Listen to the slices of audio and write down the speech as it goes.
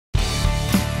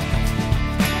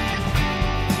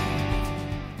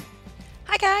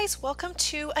Guys, welcome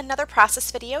to another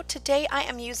process video. Today I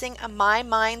am using a My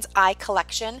Mind's Eye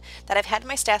collection that I've had in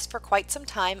my stash for quite some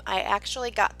time. I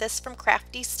actually got this from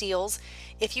Crafty Steals.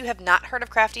 If you have not heard of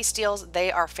Crafty Steals,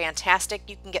 they are fantastic.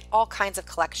 You can get all kinds of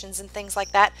collections and things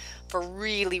like that for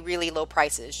really low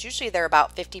prices. Usually they're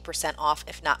about 50% off,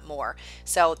 if not more.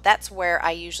 So that's where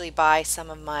I usually buy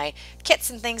some of my kits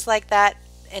and things like that.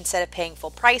 Instead of paying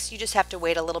full price, you just have to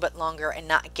wait a little bit longer and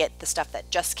not get the stuff that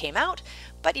just came out.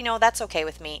 But you know, that's okay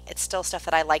with me. It's still stuff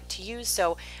that I like to use,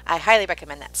 so I highly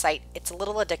recommend that site. It's a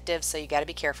little addictive, so you got to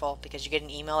be careful because you get an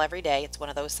email every day. It's one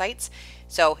of those sites.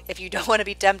 So if you don't want to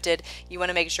be tempted, you want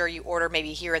to make sure you order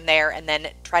maybe here and there and then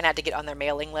try not to get on their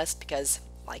mailing list because,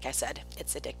 like I said,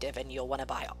 it's addictive and you'll want to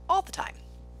buy all the time.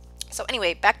 So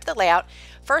anyway, back to the layout.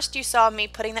 First you saw me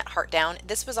putting that heart down.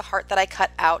 This was a heart that I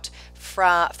cut out for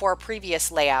a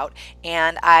previous layout,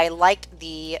 and I liked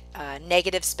the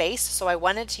negative space, so I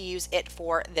wanted to use it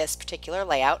for this particular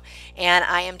layout, and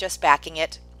I am just backing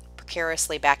it,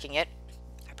 precariously backing it.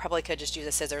 I probably could just use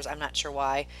the scissors, I'm not sure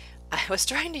why. I was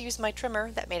trying to use my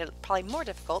trimmer, that made it probably more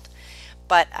difficult,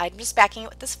 but I'm just backing it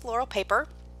with this floral paper.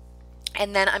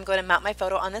 And then I'm going to mount my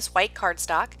photo on this white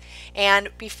cardstock. And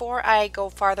before I go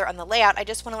farther on the layout, I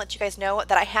just want to let you guys know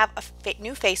that I have a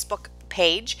new Facebook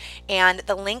page, and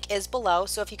the link is below.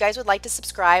 So if you guys would like to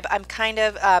subscribe, I'm kind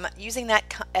of using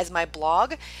that as my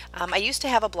blog. I used to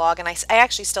have a blog, and I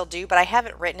actually still do, but I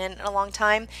haven't written in a long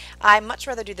time. I much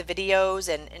rather do the videos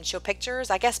and show pictures,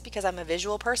 I guess because I'm a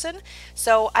visual person.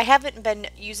 So I haven't been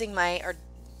using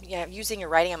using or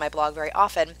writing on my blog very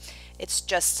often. It's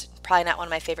just probably not one of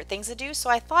my favorite things to do, so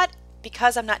I thought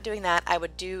because I'm not doing that, I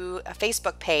would do a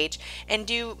Facebook page and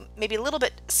do maybe a little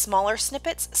bit smaller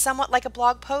snippets, somewhat like a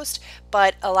blog post,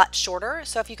 but a lot shorter.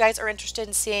 So if you guys are interested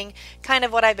in seeing kind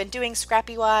of what I've been doing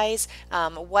scrappy wise,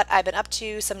 what I've been up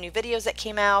to, some new videos that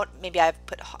came out, maybe I'll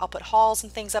put hauls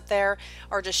and things up there,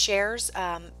 or just shares,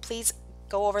 please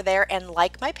go over there and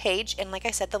like my page. And like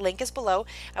I said, the link is below.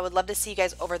 I would love to see you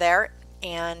guys over there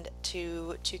and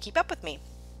to keep up with me.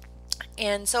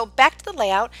 And so back to the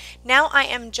layout. Now I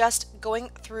am just going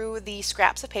through the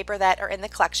scraps of paper that are in the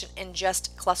collection and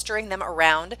just clustering them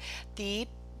around the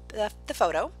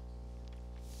photo.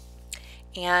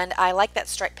 And I like that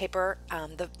striped paper.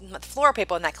 The floral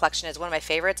paper in that collection is one of my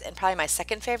favorites, and probably my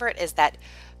second favorite is that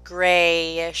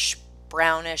grayish,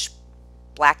 brownish,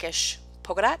 blackish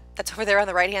polka dot that's over there on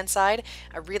the right hand side.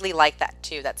 I really like that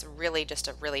too. That's really just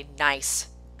a really nice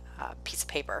piece of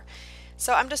paper.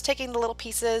 So I'm just taking the little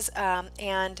pieces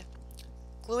and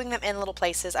gluing them in little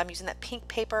places. I'm using that pink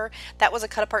paper. That was a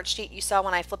cut apart sheet you saw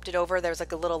when I flipped it over. There was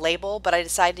like a little label, but I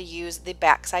decided to use the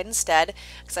back side instead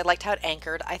because I liked how it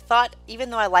anchored. I thought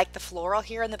even though I liked the floral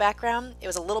here in the background, it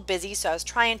was a little busy, so I was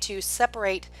trying to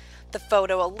separate the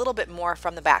photo a little bit more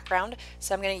from the background.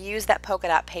 So I'm going to use that polka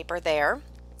dot paper there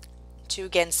to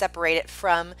again separate it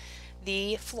from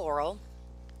the floral.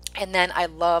 And then I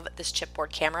love this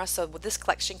chipboard camera. So with this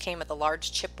collection came with a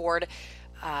large chipboard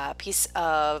piece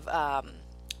of not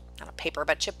a paper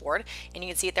but chipboard, and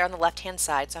you can see it there on the left hand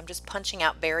side. So I'm just punching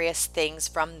out various things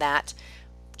from that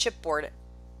chipboard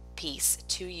piece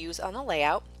to use on the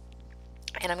layout.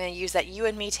 And I'm going to use that You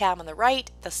and Me tab on the right,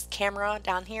 this camera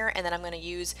down here, and then I'm going to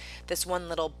use this one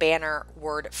little banner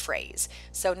word phrase.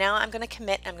 So now I'm going to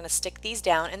commit. I'm going to stick these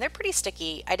down, and they're pretty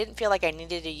sticky. I didn't feel like I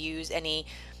needed to use any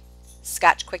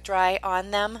Scotch Quick Dry on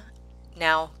them.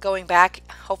 Now going back,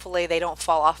 hopefully they don't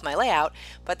fall off my layout,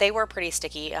 but they were pretty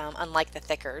sticky. Unlike the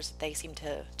thickers, they seem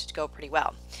to go pretty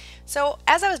well. So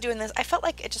as I was doing this, I felt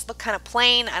like it just looked kind of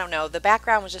plain. I don't know, the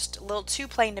background was just a little too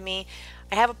plain to me.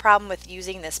 I have a problem with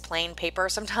using this plain paper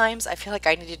sometimes. I feel like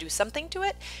I need to do something to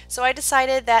it, so I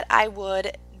decided that I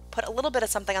would put a little bit of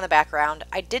something on the background.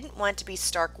 I didn't want it to be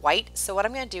stark white, so what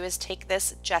I'm going to do is take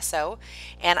this gesso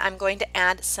and I'm going to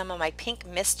add some of my pink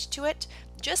mist to it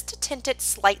just to tint it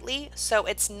slightly so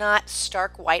it's not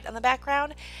stark white on the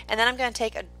background. And then I'm going to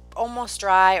take a almost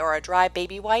dry or a dry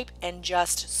baby wipe and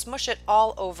just smush it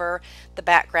all over the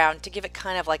background to give it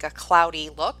kind of like a cloudy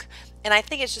look. And I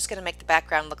think it's just going to make the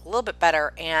background look a little bit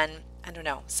better, and I don't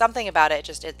know, something about it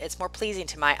just it's more pleasing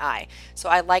to my eye. So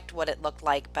I liked what it looked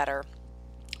like better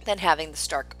than having the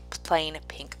stark plain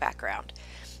pink background.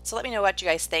 So let me know what you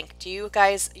guys think. Do you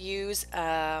guys use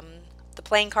the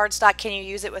plain cardstock? Can you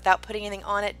use it without putting anything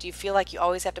on it? Do you feel like you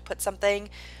always have to put something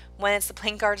when it's the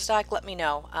plain cardstock? Let me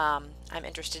know. I'm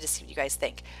interested to see what you guys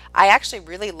think. I actually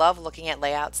really love looking at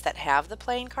layouts that have the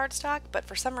plain cardstock, but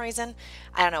for some reason,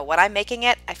 I don't know, when I'm making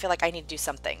it, I feel like I need to do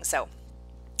something. So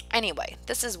anyway,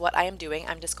 this is what I am doing.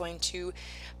 I'm just going to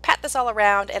pat this all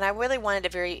around, and I really wanted a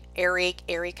very airy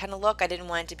kind of look. I didn't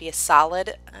want it to be a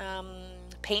solid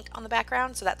paint on the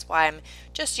background, so that's why I'm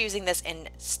just using this and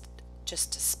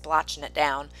just splotching it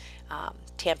down,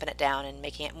 tamping it down and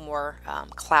making it more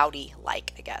cloudy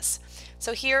like, I guess.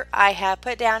 So here I have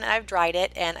put it down and I've dried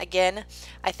it, and again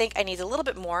I think I need a little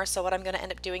bit more, so what I'm going to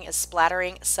end up doing is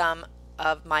splattering some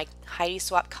of my Heidi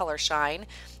Swap Color Shine,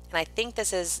 and I think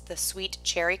this is the Sweet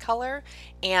Cherry color,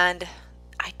 and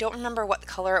I don't remember what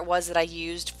color it was that I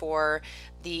used for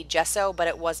the gesso, but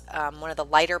it was one of the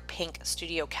lighter pink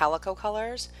Studio Calico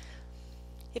colors.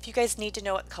 If you guys need to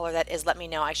know what color that is, let me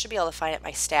know. I should be able to find it in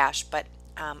my stash, but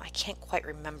I can't quite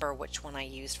remember which one I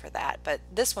used for that, but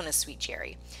this one is Sweet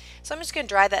Cherry. So I'm just going to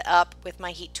dry that up with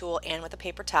my heat tool and with a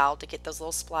paper towel to get those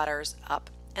little splatters up.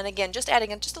 And again, just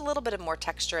adding in just a little bit of more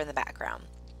texture in the background.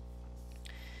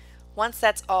 Once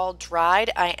that's all dried,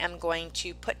 I am going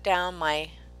to put down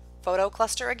my photo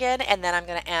cluster again, and then I'm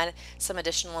going to add some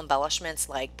additional embellishments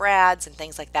like brads and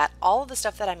things like that. All of the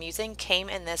stuff that I'm using came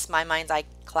in this My Mind's Eye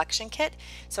collection kit,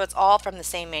 so it's all from the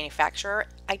same manufacturer.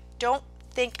 I don't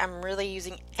think I'm really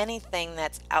using anything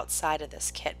that's outside of this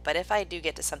kit, but if I do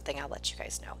get to something, I'll let you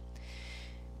guys know.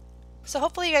 So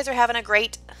hopefully you guys are having a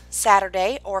great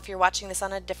Saturday, or if you're watching this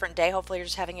on a different day, hopefully you're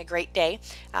just having a great day.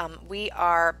 We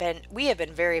have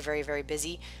been very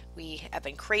busy. We have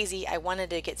been crazy. I wanted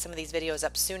to get some of these videos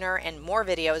up sooner and more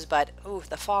videos, but ooh,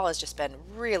 the fall has just been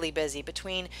really busy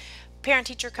between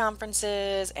parent-teacher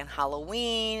conferences and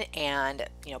Halloween and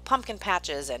pumpkin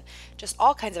patches and just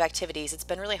all kinds of activities. It's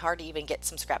been really hard to even get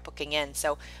some scrapbooking in,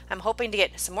 so I'm hoping to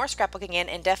get some more scrapbooking in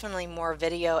and definitely more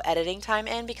video editing time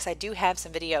in, because I do have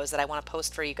some videos that I want to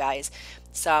post for you guys.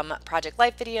 Some Project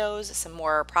Life videos, some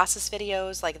more process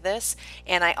videos like this,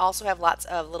 and I also have lots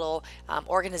of little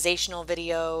organizational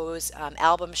videos,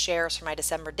 album shares for my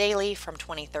December daily from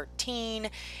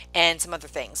 2013, and some other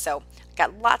things. So I've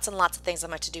got lots and lots of things on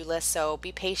my to-do list, so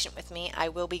be patient with me. I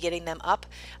will be getting them up.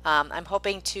 I'm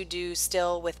hoping to do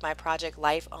still with my Project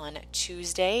Life on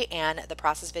Tuesday and the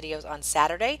process videos on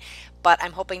Saturday, but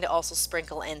I'm hoping to also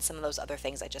sprinkle in some of those other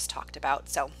things I just talked about.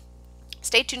 So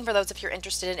stay tuned for those if you're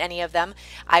interested in any of them.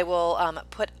 I will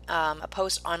put a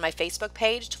post on my Facebook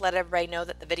page to let everybody know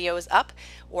that the video is up,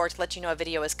 or to let you know a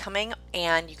video is coming,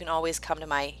 and you can always come to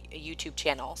my YouTube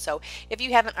channel. So if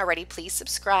you haven't already, please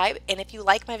subscribe, and if you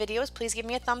like my videos, please give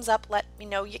me a thumbs up, let me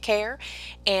know you care,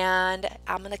 and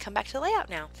I'm going to come back to the layout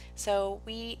now. So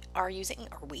we are using,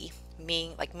 or me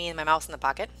and my mouse in the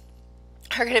pocket,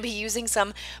 are going to be using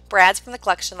some brads from the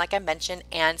collection like I mentioned,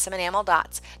 and some enamel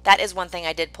dots. That is one thing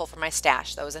I did pull from my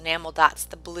stash. Those enamel dots,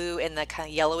 the blue and the kind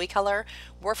of yellowy color,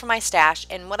 were from my stash,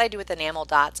 and what I do with enamel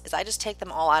dots is I just take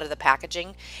them all out of the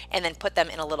packaging and then put them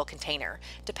in a little container.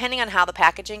 Depending on how the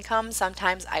packaging comes,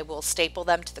 sometimes I will staple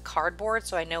them to the cardboard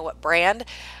so I know what brand,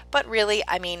 but really,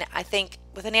 I mean, I think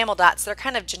with enamel dots, they're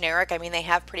kind of generic. I mean, they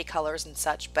have pretty colors and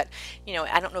such, but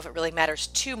I don't know if it really matters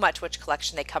too much which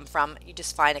collection they come from. You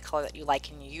just find a color that you like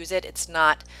and you use it. It's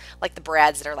not like the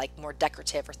brads that are like more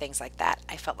decorative or things like that.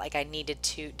 I felt like I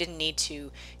didn't need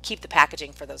to keep the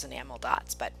packaging for those enamel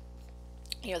dots, but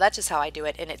that's just how I do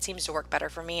it, and it seems to work better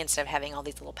for me instead of having all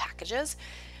these little packages.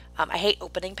 I hate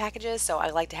opening packages, so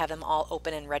I like to have them all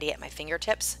open and ready at my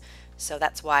fingertips. So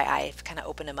that's why I've kind of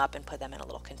opened them up and put them in a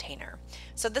little container.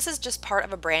 So this is just part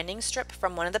of a branding strip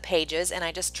from one of the pages, and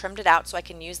I just trimmed it out so I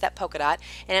can use that polka dot.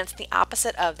 And it's the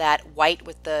opposite of that white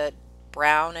with the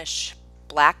brownish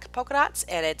black polka dots,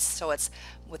 and it's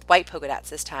with white polka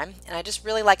dots this time. And I just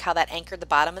really like how that anchored the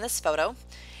bottom of this photo.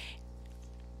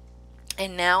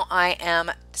 And now I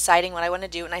am deciding what I want to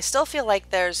do, and I still feel like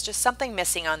there's just something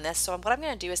missing on this. So what I'm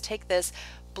going to do is take this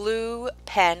blue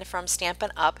pen from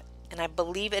Stampin' Up, and I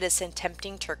believe it is in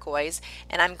Tempting Turquoise,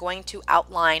 and I'm going to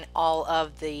outline all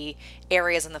of the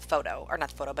areas in the photo, or not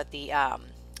the photo, but the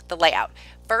layout.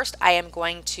 First, I am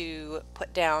going to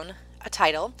put down a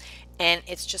title, and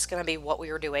it's just going to be what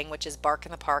we were doing, which is Bark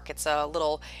in the Park. It's a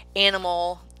little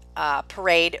animal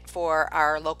parade for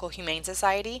our local Humane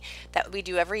Society that we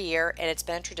do every year, and it's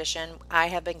been a tradition. I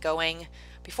have been going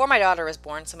before my daughter was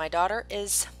born, so my daughter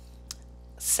is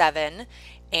 7,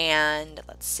 and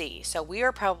let's see, so we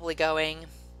are probably going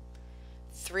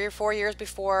 3 or 4 years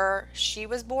before she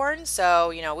was born,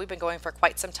 so we've been going for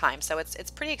quite some time, so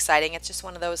it's pretty exciting. It's just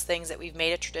one of those things that we've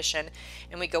made a tradition,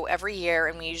 and we go every year,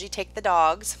 and we usually take the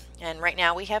dogs, and right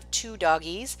now we have 2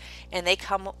 doggies, and they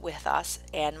come with us,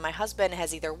 and my husband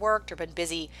has either worked or been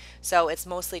busy, so it's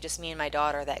mostly just me and my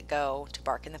daughter that go to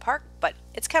Bark in the Park, but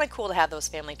it's kind of cool to have those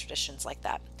family traditions like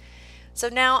that. So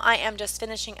now I am just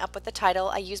finishing up with the title.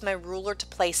 I used my ruler to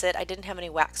place it. I didn't have any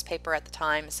wax paper at the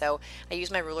time, so I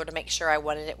used my ruler to make sure I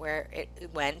wanted it where it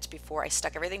went before I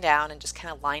stuck everything down and just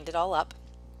kind of lined it all up.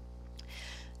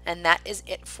 And that is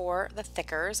it for the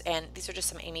thickers. And these are just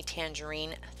some Amy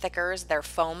Tangerine thickers. They're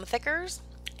foam thickers.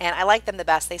 And I like them the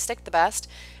best. They stick the best.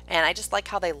 And I just like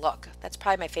how they look. That's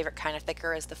probably my favorite kind of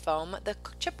thicker is the foam. The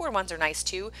chipboard ones are nice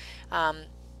too.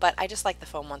 But I just like the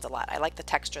foam ones a lot. I like the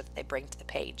texture that they bring to the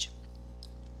page.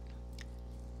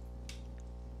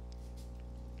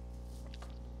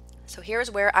 So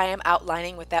here's where I am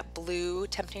outlining with that blue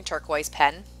Tempting Turquoise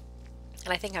pen.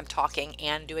 And I think I'm talking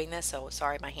and doing this, so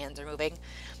sorry my hands are moving.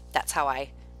 That's how I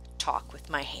talk with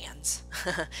my hands.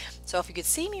 So if you could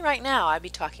see me right now, I'd be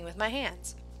talking with my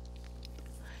hands.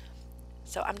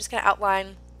 So I'm just going to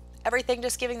outline everything,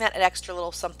 just giving that an extra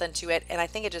little something to it, and I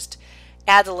think it just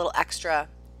adds a little extra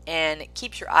and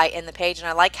keeps your eye in the page, and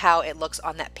I like how it looks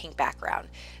on that pink background.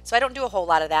 So I don't do a whole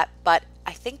lot of that, but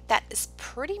I think that is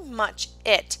pretty much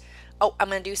it. Oh, I'm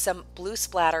going to do some blue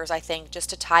splatters, I think, just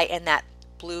to tie in that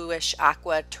bluish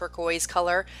aqua turquoise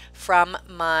color from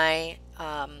my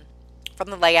from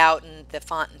the layout and the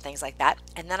font and things like that.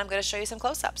 And then I'm going to show you some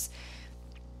close-ups.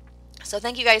 So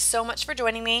thank you guys so much for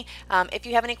joining me. If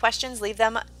you have any questions, leave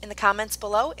them in the comments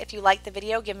below. If you liked the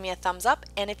video, give me a thumbs up.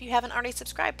 And if you haven't already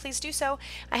subscribed, please do so.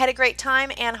 I had a great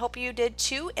time and hope you did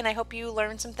too. And I hope you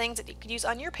learned some things that you could use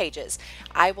on your pages.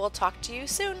 I will talk to you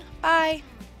soon. Bye.